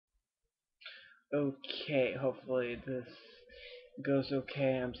Okay, hopefully this goes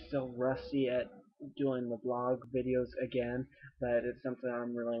okay. I'm still rusty at doing the blog videos again, but it's something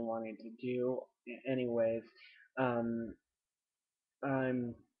I'm really wanting to do. Anyways, um,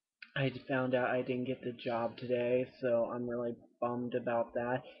 I'm I found out I didn't get the job today, so I'm really bummed about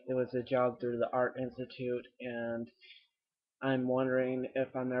that. It was a job through the Art Institute, and I'm wondering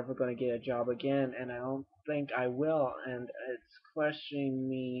if I'm ever going to get a job again, and I don't think I will. And it's questioning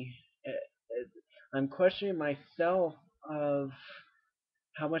me. It, I'm questioning myself of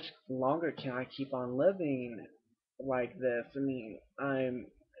how much longer can I keep on living like this? I mean, I'm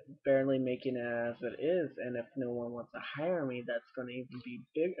barely making it as it is, and if no one wants to hire me, that's going to even be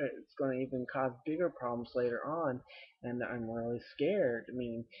big. It's going to even cause bigger problems later on, and I'm really scared. I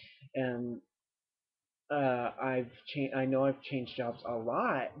mean, and I know I've changed jobs a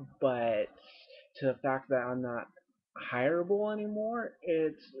lot, but to the fact that I'm not hireable anymore,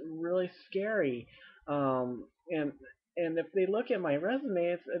 it's really scary. And if they look at my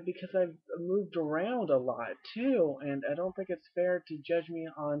resume, it's because I've moved around a lot too, and I don't think it's fair to judge me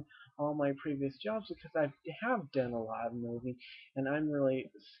on all my previous jobs because I have done a lot of moving, and I'm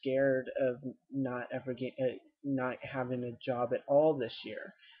really scared of not having a job at all this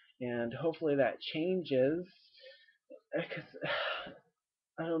year, and hopefully that changes because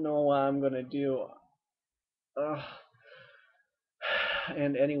I don't know what I'm gonna do. Ugh.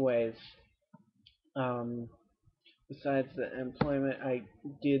 And anyways, um, besides the employment, I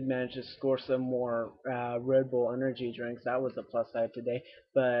did manage to score some more Red Bull energy drinks. That was a plus side today.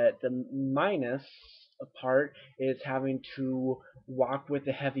 But the minus part is having to walk with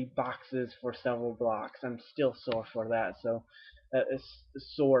the heavy boxes for several blocks. I'm still sore for that. So it's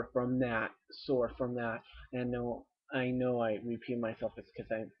sore from that. Sore from that. And no, I know I repeat myself. It's because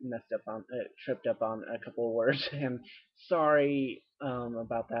I messed up on, tripped up on a couple of words. And sorry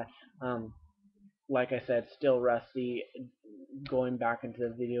about that. Like I said, still rusty, going back into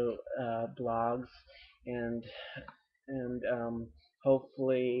the video blogs, and and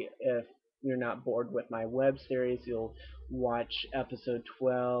hopefully, if you're not bored with my web series, you'll watch episode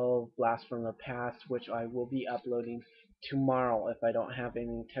 12, Blast from the Past, which I will be uploading tomorrow if I don't have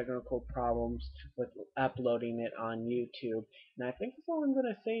any technical problems with uploading it on YouTube. And I think that's all I'm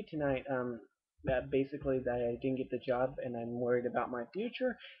going to say tonight. That basically that I didn't get the job and I'm worried about my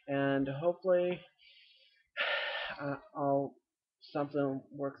future, and hopefully I'll something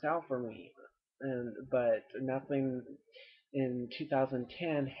works out for me. And but nothing in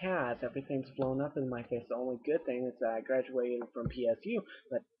 2010 has. Everything's blown up in my face. The only good thing is that I graduated from PSU,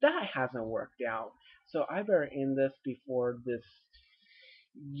 but that hasn't worked out. So I better end this before this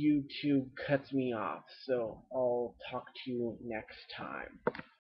YouTube cuts me off. So I'll talk to you next time.